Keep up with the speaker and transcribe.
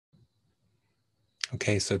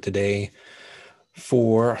Okay, so today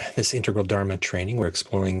for this integral Dharma training, we're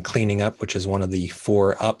exploring cleaning up, which is one of the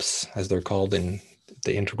 4 ups, as they're called in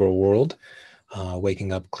the integral world.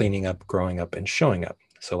 Waking up, cleaning up, growing up, and showing up.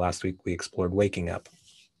 So last week we explored waking up.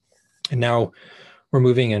 And now we're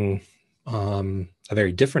moving in a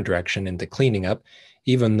very different direction into cleaning up,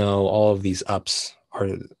 even though all of these ups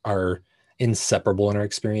are inseparable in our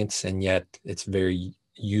experience, and yet it's very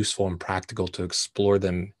useful and practical to explore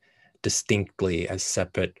them distinctly as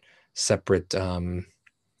separate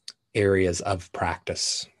areas of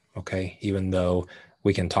practice. Okay, even though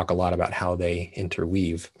we can talk a lot about how they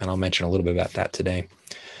interweave, and I'll mention a little bit about that today.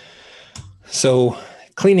 So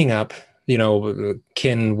cleaning up,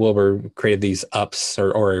 Ken Wilber created these ups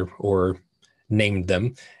or named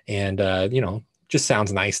them, and just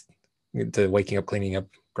sounds nice to waking up, cleaning up,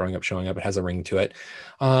 growing up, showing up. It has a ring to it.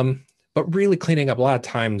 But really cleaning up, a lot of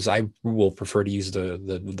times I will prefer to use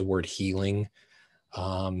the word healing.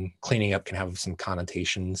 Cleaning up can have some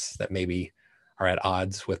connotations that maybe are at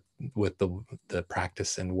odds with the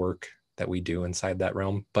practice and work that we do inside that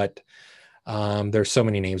realm. But there's so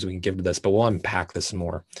many names we can give to this, but we'll unpack this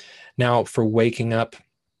more. Now, for waking up,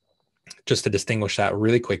 just to distinguish that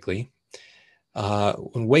really quickly,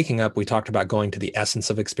 when waking up, we talked about going to the essence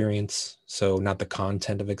of experience, so not the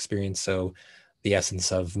content of experience. So the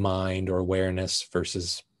essence of mind or awareness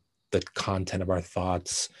versus the content of our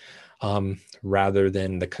thoughts, rather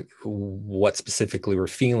than what specifically we're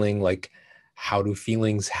feeling. Like, how do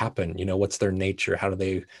feelings happen? What's their nature? How do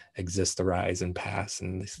they exist, arise, and pass,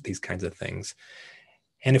 and these kinds of things?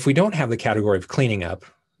 And if we don't have the category of cleaning up,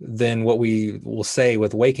 then what we will say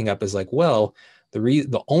with waking up is like, well,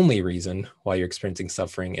 the only reason why you're experiencing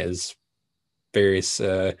suffering is various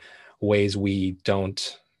ways we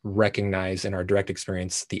don't recognize in our direct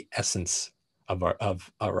experience the essence of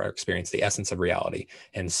our experience, the essence of reality.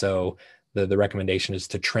 And so the recommendation is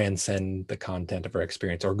to transcend the content of our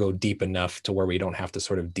experience, or go deep enough to where we don't have to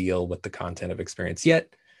sort of deal with the content of experience.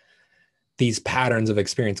 Yet these patterns of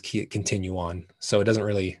experience continue on. So it doesn't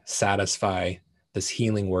really satisfy this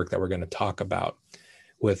healing work that we're going to talk about.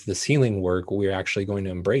 With this healing work, we're actually going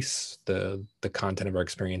to embrace the content of our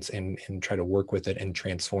experience and try to work with it and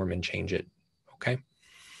transform and change it. Okay.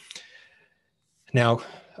 Now,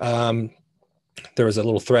 there was a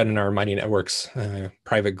little thread in our Mighty Networks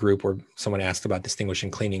private group where someone asked about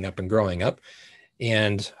distinguishing cleaning up and growing up.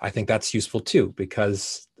 And I think that's useful too,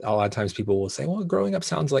 because a lot of times people will say, well, growing up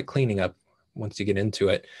sounds like cleaning up once you get into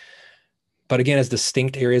it. But again, as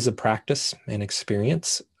distinct areas of practice and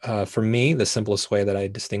experience, for me, the simplest way that I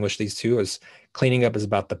distinguish these two is cleaning up is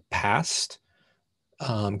about the past.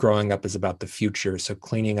 Growing up is about the future. So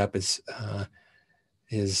cleaning up is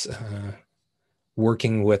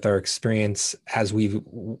working with our experience as we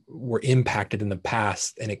were impacted in the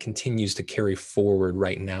past, and it continues to carry forward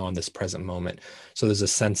right now in this present moment. So there's a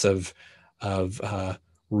sense of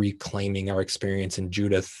reclaiming our experience. And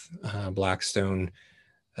Judith Blackstone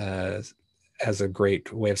has a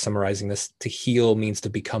great way of summarizing this. To heal means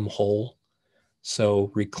to become whole.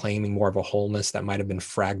 So reclaiming more of a wholeness that might have been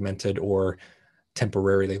fragmented or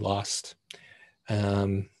temporarily lost.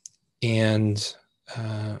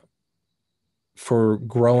 For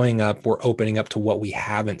growing up, we're opening up to what we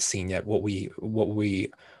haven't seen yet, what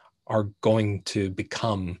we are going to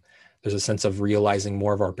become. There's a sense of realizing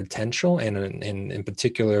more of our potential, and in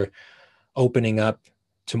particular, opening up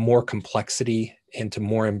to more complexity and to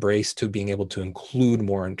more embrace, to being able to include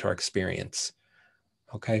more into our experience.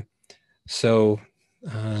 Okay, so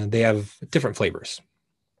they have different flavors.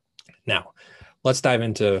 Now, let's dive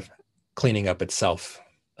into cleaning up itself.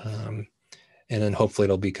 And then hopefully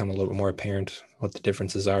it'll become a little bit more apparent what the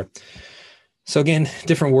differences are. So again,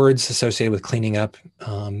 different words associated with cleaning up: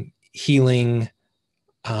 healing,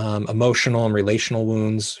 emotional and relational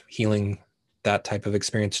wounds, healing that type of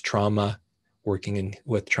experience; trauma, working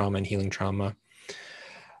with trauma and healing trauma.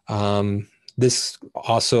 This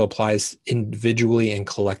also applies individually and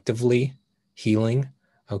collectively, healing.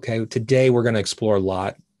 Okay, today we're going to explore a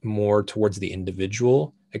lot more towards the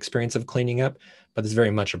individual experience of cleaning up, but this very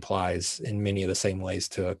much applies in many of the same ways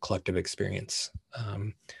to a collective experience.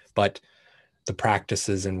 But the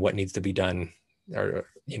practices and what needs to be done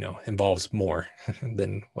involves more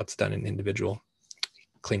than what's done in individual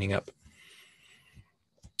cleaning up.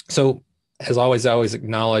 So as always, I always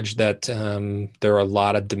acknowledge that there are a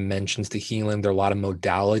lot of dimensions to healing. There are a lot of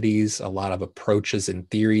modalities, a lot of approaches and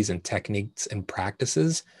theories and techniques and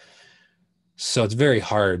practices. So it's very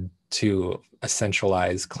hard to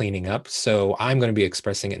essentialize cleaning up. So I'm going to be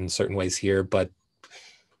expressing it in certain ways here, but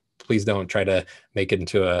please don't try to make it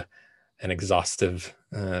into an exhaustive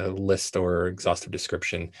list or exhaustive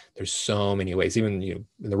description. There's so many ways. Even in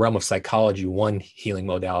the realm of psychology, one healing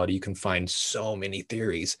modality, you can find so many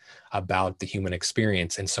theories about the human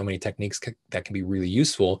experience and so many techniques that can be really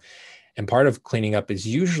useful. And part of cleaning up is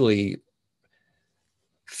usually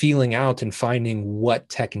feeling out and finding what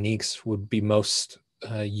techniques would be most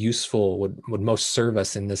useful, would most serve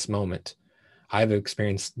us in this moment. I've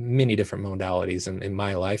experienced many different modalities in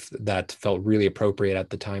my life that felt really appropriate at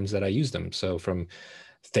the times that I used them. So from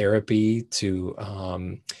therapy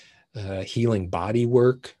to healing body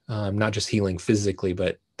work, not just healing physically,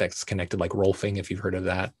 but that's connected, like rolfing, if you've heard of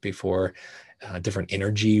that before, different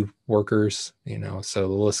energy workers, so the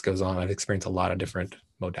list goes on. I've experienced a lot of different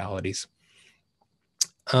modalities.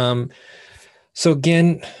 So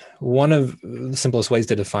again, one of the simplest ways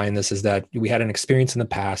to define this is that we had an experience in the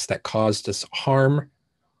past that caused us harm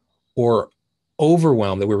or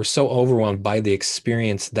overwhelmed, that we were so overwhelmed by the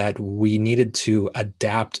experience that we needed to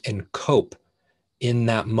adapt and cope in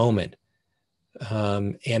that moment.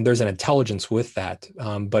 And there's an intelligence with that.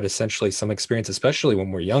 But essentially some experience, especially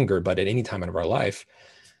when we're younger, but at any time in our life,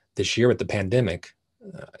 this year with the pandemic,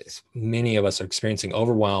 many of us are experiencing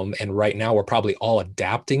overwhelm. And right now we're probably all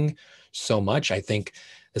adapting so much. I think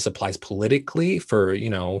this applies politically for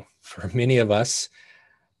many of us.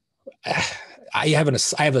 I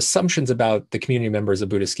have assumptions about the community members of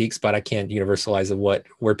Buddhist Geeks, but I can't universalize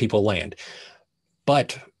where people land.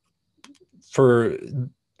 But for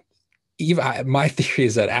even my theory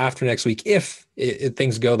is that after next week, if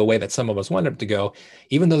things go the way that some of us want them to go,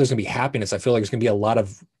 even though there's going to be happiness, I feel like there's going to be a lot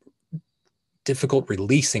of difficult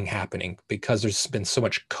releasing happening because there's been so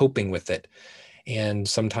much coping with it. And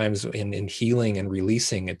sometimes in healing and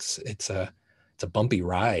releasing, it's a bumpy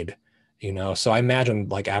ride, So I imagine,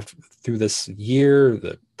 like, through this year,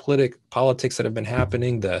 the politics that have been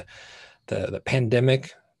happening, the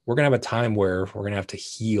pandemic, we're gonna have a time where we're gonna have to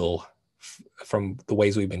heal from the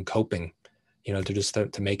ways we've been coping,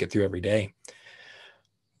 to make it through every day.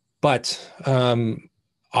 But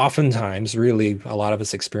oftentimes, really, a lot of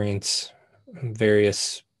us experience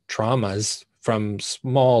various traumas from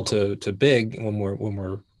small to big when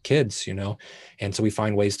we're kids, and so we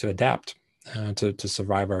find ways to adapt to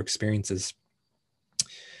survive our experiences.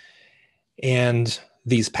 And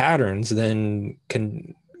these patterns then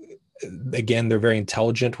again, they're very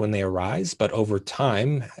intelligent when they arise, but over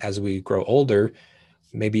time, as we grow older,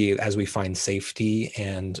 maybe as we find safety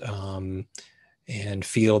and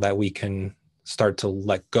feel that we can start to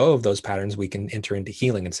let go of those patterns, we can enter into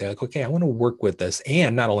healing and say, like, okay, I want to work with this.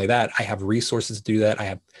 And not only that, I have resources to do that. I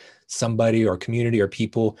have somebody or community or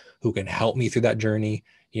people who can help me through that journey.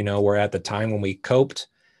 Where at the time when we coped,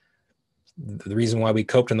 the reason why we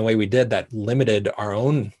coped in the way we did, that limited our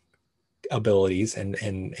own abilities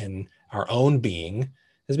and our own being,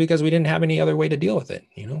 is because we didn't have any other way to deal with it.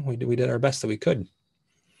 We did our best that we could.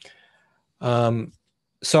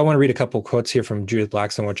 So I want to read a couple quotes here from Judith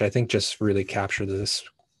Blackstone, which I think just really capture this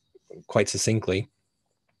quite succinctly.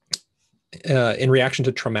 In reaction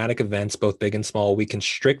to traumatic events, both big and small, we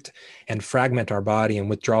constrict and fragment our body and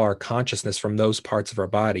withdraw our consciousness from those parts of our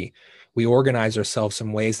body. We organize ourselves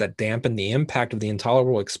in ways that dampen the impact of the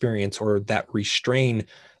intolerable experience or that restrain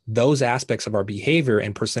those aspects of our behavior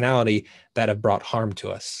and personality that have brought harm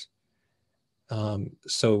to us.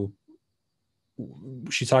 So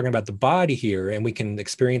she's talking about the body here, and we can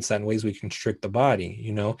experience that in ways we constrict the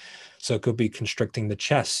body, so it could be constricting the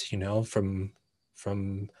chest, from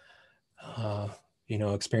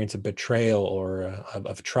experience of betrayal or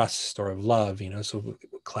of trust or of love, so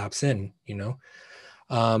it collapse in,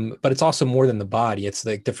 but it's also more than the body. It's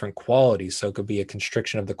like different qualities. So it could be a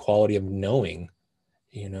constriction of the quality of knowing,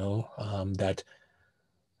 that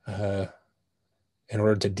in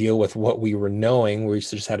order to deal with what we were knowing, we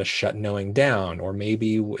just had to shut knowing down. Or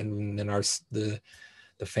maybe in the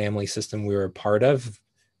family system we were a part of,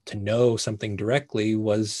 to know something directly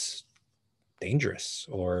was dangerous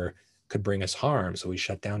or could bring us harm. So we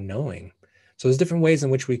shut down knowing. So there's different ways in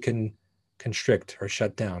which we can constrict or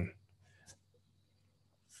shut down.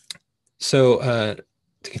 So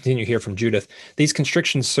to continue here from Judith, these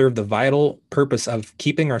constrictions serve the vital purpose of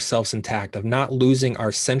keeping ourselves intact, of not losing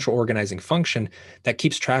our central organizing function that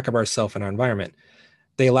keeps track of ourselves and our environment.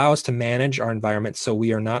 They allow us to manage our environment so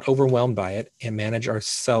we are not overwhelmed by it, and manage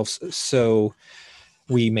ourselves so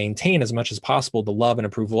we maintain as much as possible the love and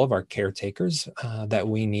approval of our caretakers that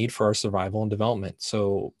we need for our survival and development.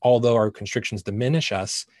 So although our constrictions diminish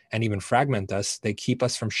us and even fragment us, they keep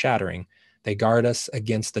us from shattering. They guard us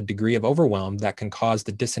against the degree of overwhelm that can cause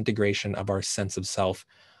the disintegration of our sense of self,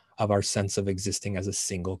 of our sense of existing as a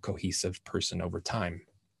single cohesive person over time.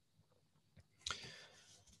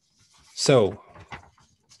 So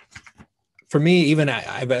for me, even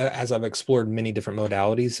as I've explored many different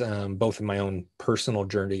modalities, both in my own personal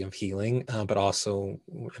journey of healing, but also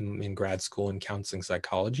in grad school in counseling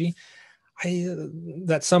psychology,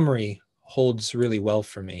 that summary holds really well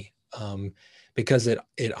for me, because it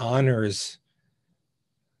honors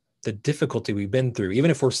the difficulty we've been through,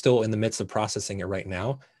 even if we're still in the midst of processing it right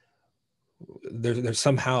now. There's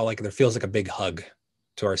somehow like there feels like a big hug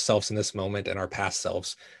to ourselves in this moment and our past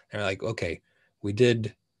selves. And like, okay, we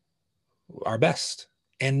did our best,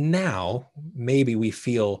 and now maybe we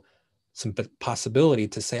feel some possibility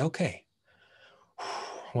to say, okay, I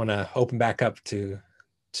want to open back up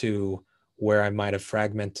to where I might have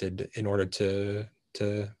fragmented in order to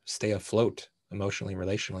stay afloat emotionally and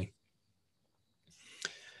relationally.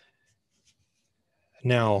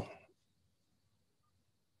 Now,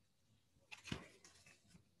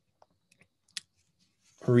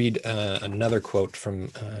 read another quote from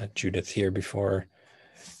Judith here before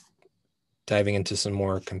diving into some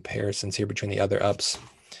more comparisons here between the other ups.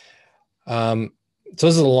 So this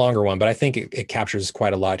is a longer one, but I think it captures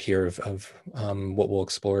quite a lot here of what we'll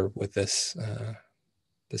explore with this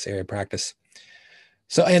area of practice.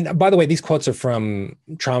 So, and by the way, these quotes are from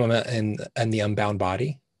Trauma and the Unbound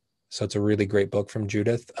Body. So it's a really great book from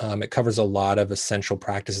Judith. It covers a lot of essential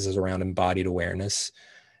practices around embodied awareness.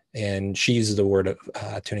 And she uses the word of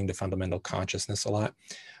tuning to fundamental consciousness a lot.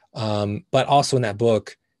 But also in that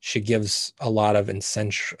book, she gives a lot of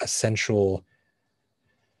essential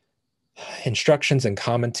instructions and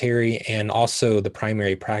commentary, and also the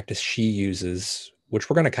primary practice she uses, which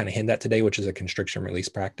we're going to kind of hint at today, which is a constriction release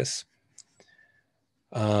practice.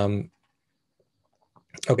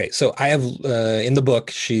 Okay, so I have, in the book,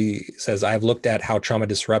 she says, I have looked at how trauma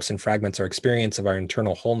disrupts and fragments our experience of our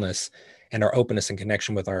internal wholeness and our openness and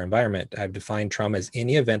connection with our environment. I've defined trauma as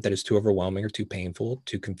any event that is too overwhelming or too painful,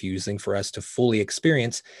 too confusing for us to fully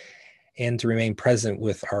experience and to remain present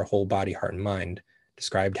with our whole body, heart, and mind.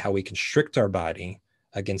 Described how we constrict our body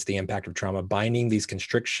against the impact of trauma, binding these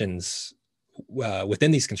constrictions.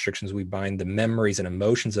 Within these constrictions, we bind the memories and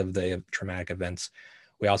emotions of the traumatic events.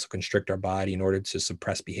 We also constrict our body in order to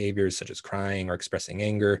suppress behaviors such as crying or expressing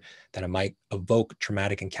anger that might evoke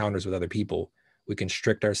traumatic encounters with other people. We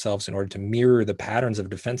constrict ourselves in order to mirror the patterns of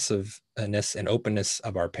defensiveness and openness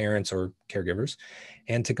of our parents or caregivers,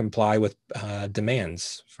 and to comply with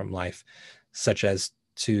demands from life, such as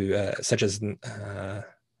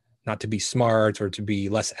not to be smart or to be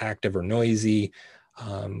less active or noisy.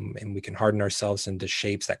 And we can harden ourselves into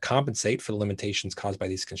shapes that compensate for the limitations caused by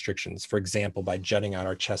these constrictions. For example, by jutting out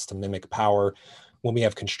our chest to mimic power when we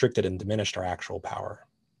have constricted and diminished our actual power.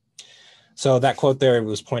 So that quote there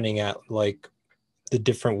was pointing at like the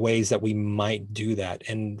different ways that we might do that.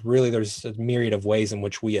 And really there's a myriad of ways in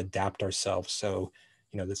which we adapt ourselves. So,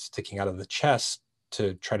 this sticking out of the chest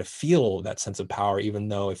to try to feel that sense of power, even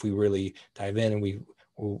though if we really dive in and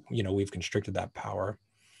we've constricted that power.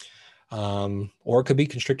 Or it could be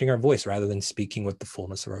constricting our voice. Rather than speaking with the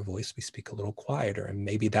fullness of our voice, we speak a little quieter, and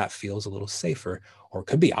maybe that feels a little safer. Or it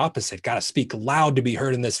could be opposite. Got to speak loud to be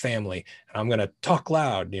heard in this family, and I'm going to talk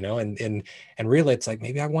loud, and really it's like,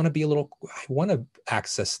 maybe I want to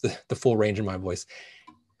access the full range of my voice.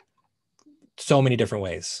 So many different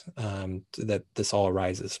ways that this all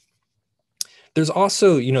arises. There's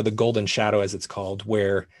also, the golden shadow, as it's called,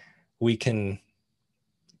 where we can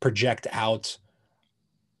project out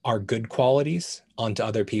our good qualities onto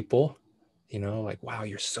other people, like, wow,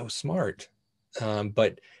 you're so smart. And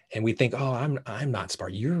we think, oh, I'm not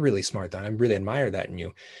smart. You're really smart. I really admire that in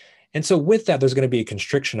you. And so with that, there's going to be a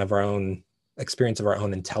constriction of our own experience, of our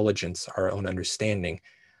own intelligence, our own understanding.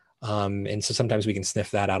 And so sometimes we can sniff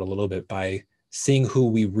that out a little bit by seeing who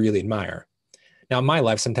we really admire. Now, in my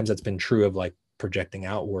life, sometimes that's been true of like projecting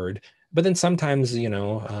outward, but then sometimes,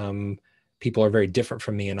 people are very different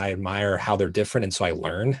from me, and I admire how they're different. And so I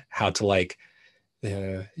learn how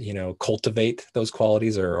to cultivate those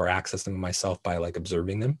qualities or access them myself by like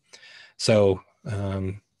observing them. So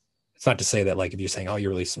it's not to say that like if you're saying, oh, you're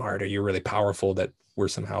really smart or you're really powerful, that we're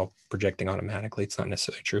somehow projecting automatically. It's not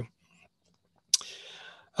necessarily true.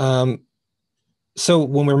 So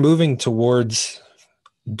when we're moving towards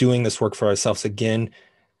doing this work for ourselves again,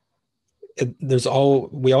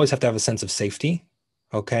 we always have to have a sense of safety,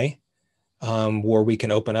 okay, where we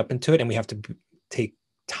can open up into it, and we have to take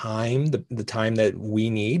time, the time that we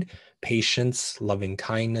need, patience, loving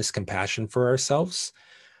kindness, compassion for ourselves.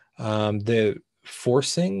 The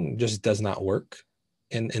forcing just does not work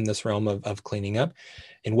in this realm of cleaning up.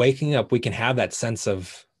 In waking up, we can have that sense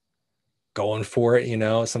of going for it,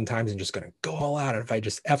 sometimes, and just going to go all out. And if I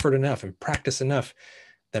just effort enough and practice enough,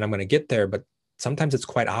 then I'm going to get there. But sometimes it's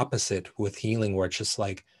quite opposite with healing, where it's just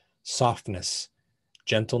like, softness,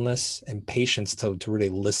 gentleness, and patience to really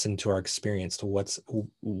listen to our experience, to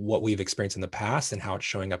what we've experienced in the past and how it's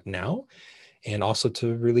showing up now, and also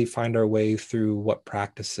to really find our way through what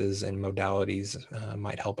practices and modalities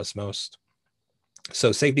might help us most.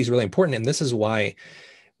 So safety is really important, and this is why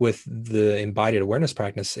with the embodied awareness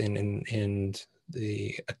practice and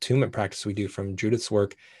the attunement practice we do from Judith's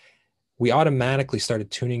work, we automatically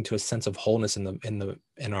started tuning to a sense of wholeness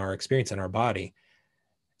in our experience in our body.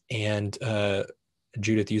 And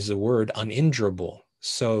Judith uses a word, uninjurable.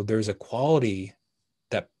 So there's a quality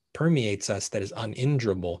that permeates us that is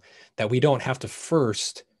uninjurable, that we don't have to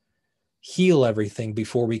first heal everything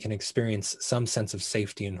before we can experience some sense of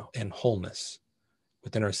safety and wholeness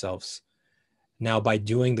within ourselves. Now, by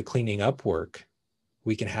doing the cleaning up work,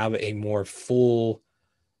 we can have a more full,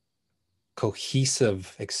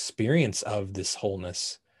 cohesive experience of this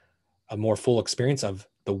wholeness, a more full experience of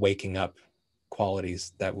the waking up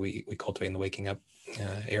qualities that we cultivate in the waking up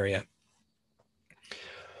area.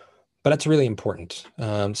 But that's really important.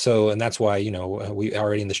 And that's why, we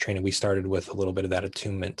already in this training, we started with a little bit of that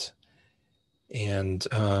attunement. And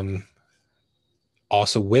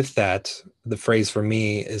also with that, the phrase for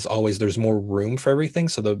me is always, there's more room for everything.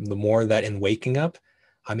 So the more that in waking up,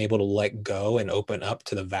 I'm able to let go and open up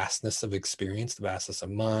to the vastness of experience, the vastness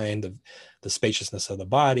of mind, the spaciousness of the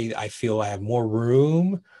body, I feel I have more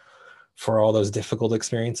room for all those difficult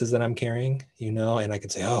experiences that I'm carrying, and I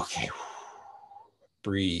can say, okay,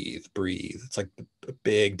 breathe. It's like a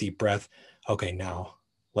big, deep breath. Okay, now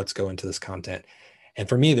let's go into this content. And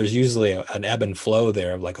for me, there's usually an ebb and flow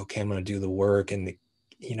there of like, okay, I'm going to do the work, and it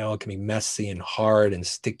can be messy and hard and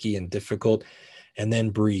sticky and difficult, and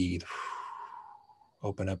then breathe,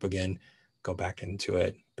 open up again, go back into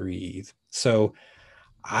it, breathe. So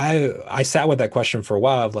I sat with that question for a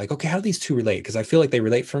while of like, okay, how do these two relate? Because I feel like they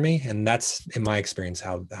relate for me. And that's, in my experience,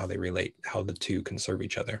 how they relate, how the two can serve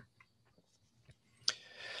each other.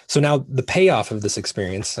 So now the payoff of this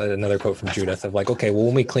experience, another quote from Judith of like, okay, well,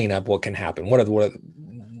 when we clean up, what can happen? What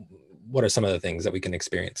are some of the things that we can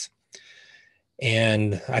experience?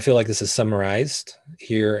 And I feel like this is summarized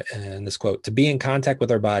here in this quote: to be in contact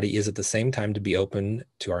with our body is at the same time to be open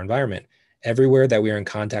to our environment. Everywhere that we are in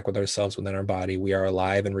contact with ourselves within our body, we are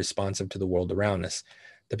alive and responsive to the world around us.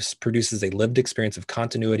 This produces a lived experience of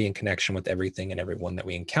continuity and connection with everything and everyone that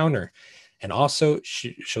we encounter. And also,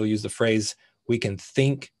 she'll use the phrase, we can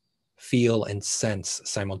think, feel, and sense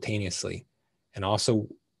simultaneously. And also,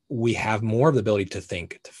 we have more of the ability to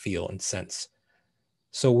think, to feel, and sense.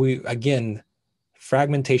 So again,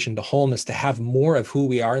 fragmentation to wholeness, to have more of who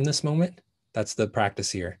we are in this moment. That's the practice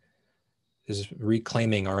here, is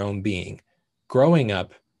reclaiming our own being. Growing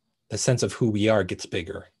up, the sense of who we are gets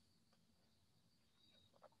bigger.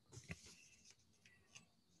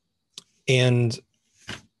 And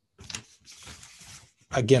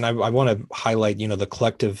again, I want to highlight, the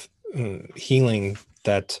collective healing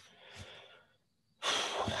that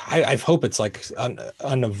I hope it's like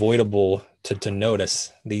unavoidable to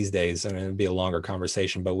notice these days. I mean, it'd be a longer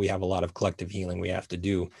conversation, but we have a lot of collective healing we have to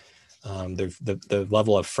do. The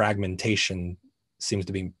level of fragmentation seems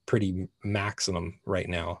to be pretty maximum right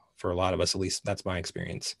now for a lot of us, at least that's my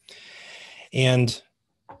experience. And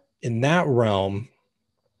in that realm,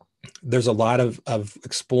 there's a lot of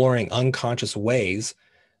exploring unconscious ways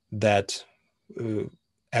that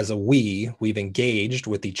as we've engaged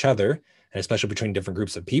with each other, and especially between different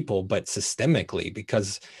groups of people, but systemically,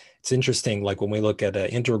 because it's interesting, like when we look at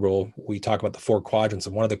integral, we talk about the 4 quadrants,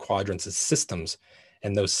 and one of the quadrants is systems.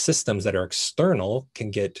 And those systems that are external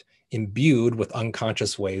can get imbued with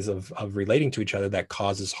unconscious ways of relating to each other that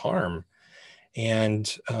causes harm. And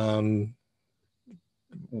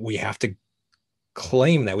we have to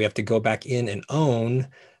claim that. We have to go back in and own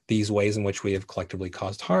these ways in which we have collectively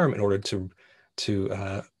caused harm in order to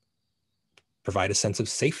provide a sense of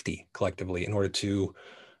safety collectively, in order to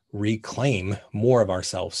reclaim more of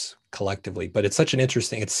ourselves collectively. But it's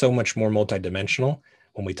so much more multidimensional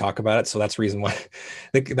when we talk about it. So that's the reason why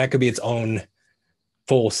that could be its own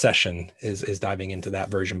full session, is diving into that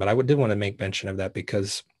version. But I did want to make mention of that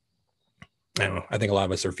because, I don't know, I think a lot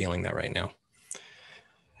of us are feeling that right now.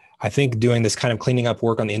 I think doing this kind of cleaning up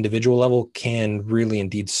work on the individual level can really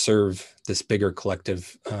indeed serve this bigger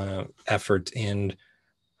collective effort. And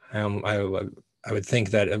I would think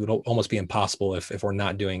that it would almost be impossible if we're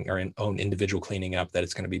not doing our own individual cleaning up, that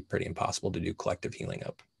it's going to be pretty impossible to do collective healing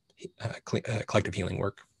collective healing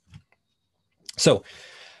work. So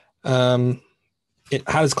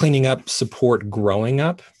how does cleaning up support growing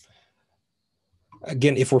up?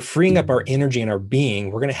 Again, if we're freeing up our energy and our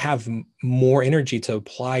being, we're going to have more energy to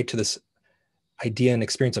apply to this idea and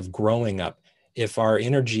experience of growing up. if our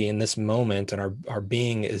energy in this moment and our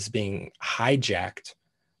being is being hijacked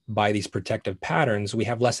by these protective patterns, we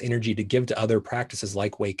have less energy to give to other practices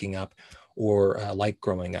like waking up or like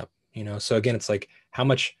growing up. So again, it's like, how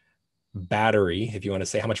much battery, if you want to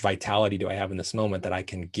say, how much vitality do I have in this moment that I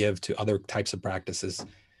can give to other types of practices?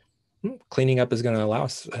 Cleaning up is going to allow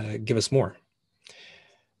us, give us more.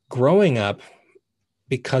 Growing up,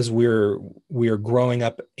 because we're growing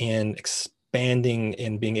up and expanding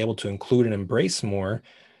and being able to include and embrace more,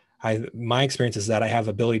 my experience is that I have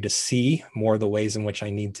ability to see more of the ways in which I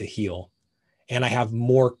need to heal. And I have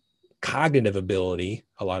more cognitive ability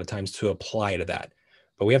a lot of times to apply to that.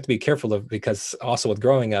 But we have to be careful because also with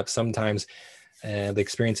growing up, sometimes the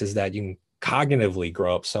experience is that you can cognitively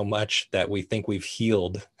grow up so much that we think we've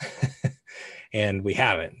healed and we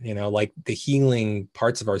haven't, like the healing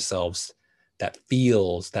parts of ourselves that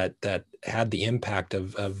feels that had the impact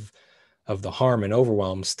of the harm and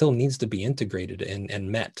overwhelm still needs to be integrated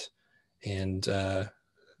and met. And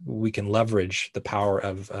we can leverage the power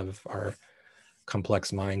of our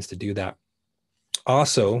complex minds to do that.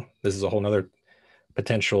 Also, this is a whole nother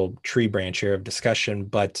potential tree branch here of discussion,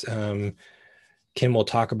 but Kim will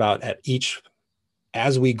talk about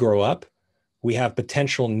as we grow up, we have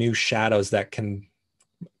potential new shadows that can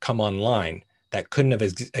come online that couldn't have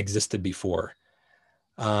existed before.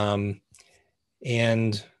 And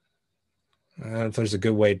I don't know if there's a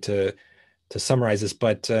good way to summarize this,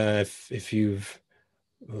 but if you've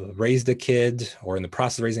raised a kid or in the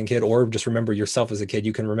process of raising a kid, or just remember yourself as a kid,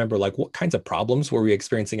 you can remember like what kinds of problems were we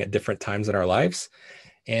experiencing at different times in our lives.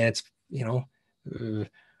 And it's,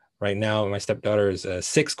 right now my stepdaughter is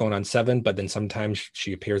 6 going on 7, but then sometimes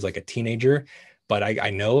she appears like a teenager. But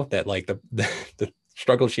I know that like the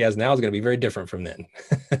struggle she has now is going to be very different from then.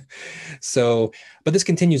 So, but this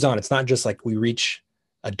continues on. It's not just like we reach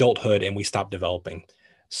adulthood and we stop developing.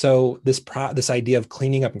 So this idea of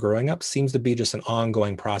cleaning up and growing up seems to be just an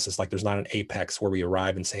ongoing process. Like there's not an apex where we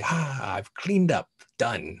arrive and say, I've cleaned up,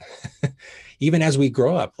 done. Even as we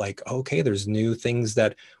grow up, like, okay, there's new things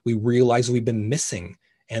that we realize we've been missing.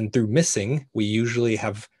 And through missing, we usually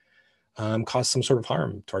have caused some sort of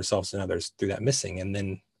harm to ourselves and others through that missing. And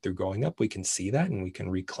then through growing up, we can see that and we can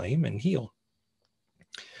reclaim and heal.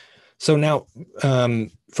 So now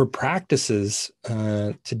for practices,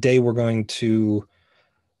 today we're going to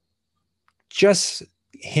just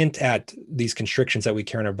hint at these constrictions that we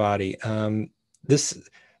carry in our body.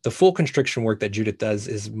 The full constriction work that Judith does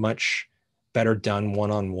is much better done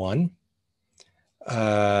one-on-one,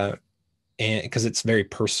 and because it's very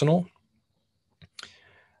personal.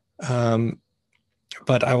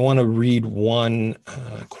 But I want to read one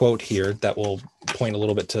quote here that will point a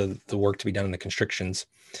little bit to the work to be done in the constrictions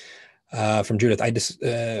from Judith.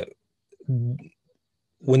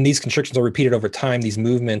 When these constrictions are repeated over time, these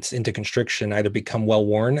movements into constriction either become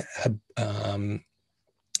well-worn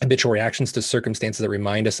habitual reactions to circumstances that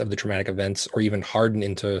remind us of the traumatic events, or even harden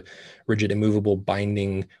into rigid, immovable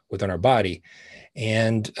binding within our body.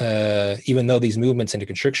 And even though these movements into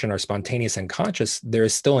constriction are spontaneous and conscious, there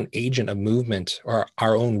is still an agent of movement, or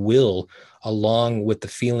our own will, along with the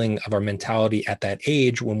feeling of our mentality at that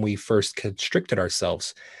age when we first constricted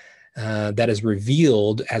ourselves. That is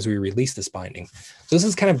revealed as we release this binding. So this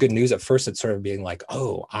is kind of good news. At first, it's sort of being like,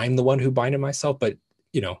 oh, I'm the one who binded myself, but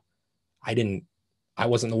I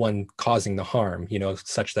wasn't the one causing the harm,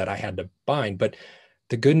 such that I had to bind. But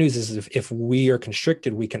the good news is if we are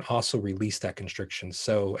constricted, we can also release that constriction.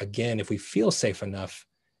 So again, if we feel safe enough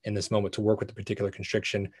in this moment to work with the particular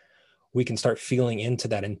constriction, we can start feeling into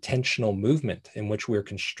that intentional movement in which we're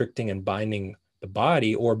constricting and binding the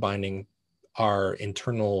body or binding our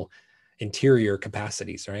interior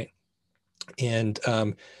capacities, right? And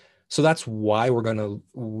so that's why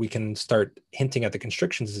we can start hinting at the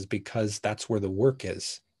constrictions, is because that's where the work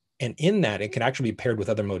is. And in that, it can actually be paired with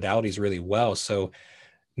other modalities really well. So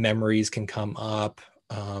memories can come up,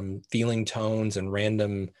 feeling tones and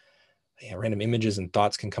random images and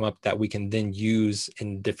thoughts can come up that we can then use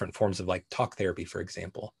in different forms of like talk therapy, for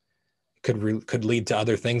example. Could lead to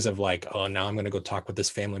other things of like, oh, now I'm going to go talk with this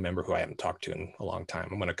family member who I haven't talked to in a long time.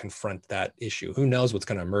 I'm going to confront that issue. Who knows what's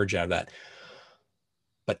going to emerge out of that?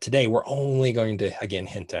 But today we're only going to, again,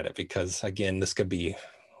 hint at it because, again, this could be a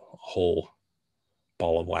whole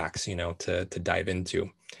ball of wax, to dive into.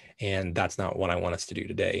 And that's not what I want us to do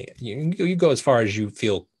today. You go as far as you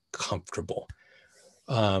feel comfortable.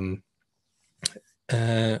 So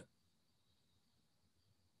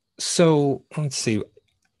let's see.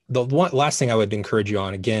 The last thing I would encourage you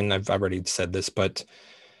on, again, I've already said this, but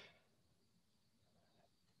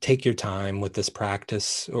take your time with this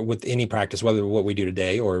practice, or with any practice, whether what we do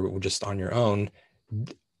today or just on your own.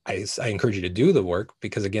 I encourage you to do the work,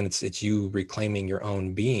 because again, it's you reclaiming your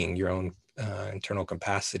own being, your own internal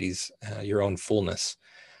capacities, your own fullness.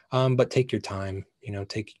 But take your time,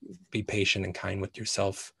 be patient and kind with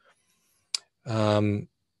yourself.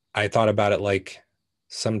 I thought about it like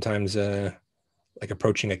sometimes like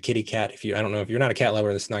approaching a kitty cat. I don't know, if you're not a cat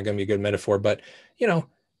lover, that's not going to be a good metaphor, but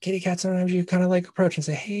kitty cats, sometimes you kind of like approach and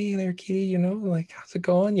say, hey there, kitty, like, how's it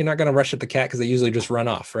going? You're not going to rush at the cat because they usually just run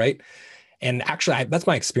off, right? And actually, that's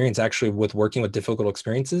my experience actually with working with difficult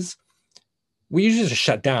experiences. We usually just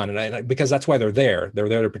shut down, and because that's why they're there. They're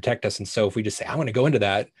there to protect us. And so if we just say, I want to go into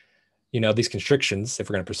that, these constrictions, if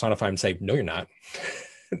we're going to personify them and say, no, you're not,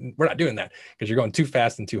 we're not doing that, because you're going too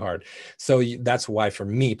fast and too hard. So that's why, for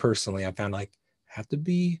me personally, I found like have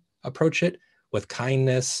to approach it with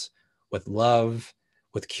kindness, with love,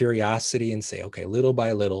 with curiosity, and say, okay, little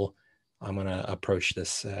by little, I'm going to approach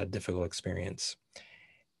this difficult experience.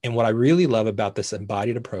 And what I really love about this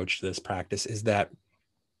embodied approach to this practice is that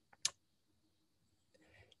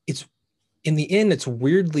it's, in the end, it's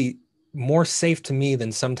weirdly more safe to me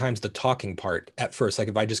than sometimes the talking part at first. Like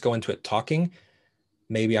if I just go into it talking,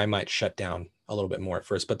 maybe I might shut down a little bit more at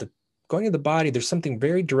first. But going to the body, there's something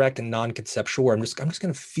very direct and non-conceptual where I'm just going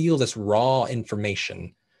to feel this raw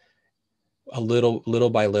information little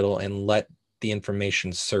by little, and let the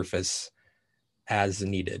information surface as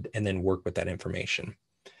needed, and then work with that information.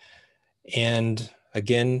 And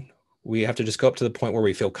again, we have to just go up to the point where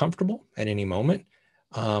we feel comfortable at any moment.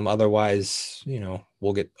 Otherwise,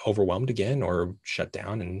 we'll get overwhelmed again or shut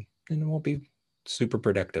down, and it won't be super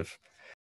productive.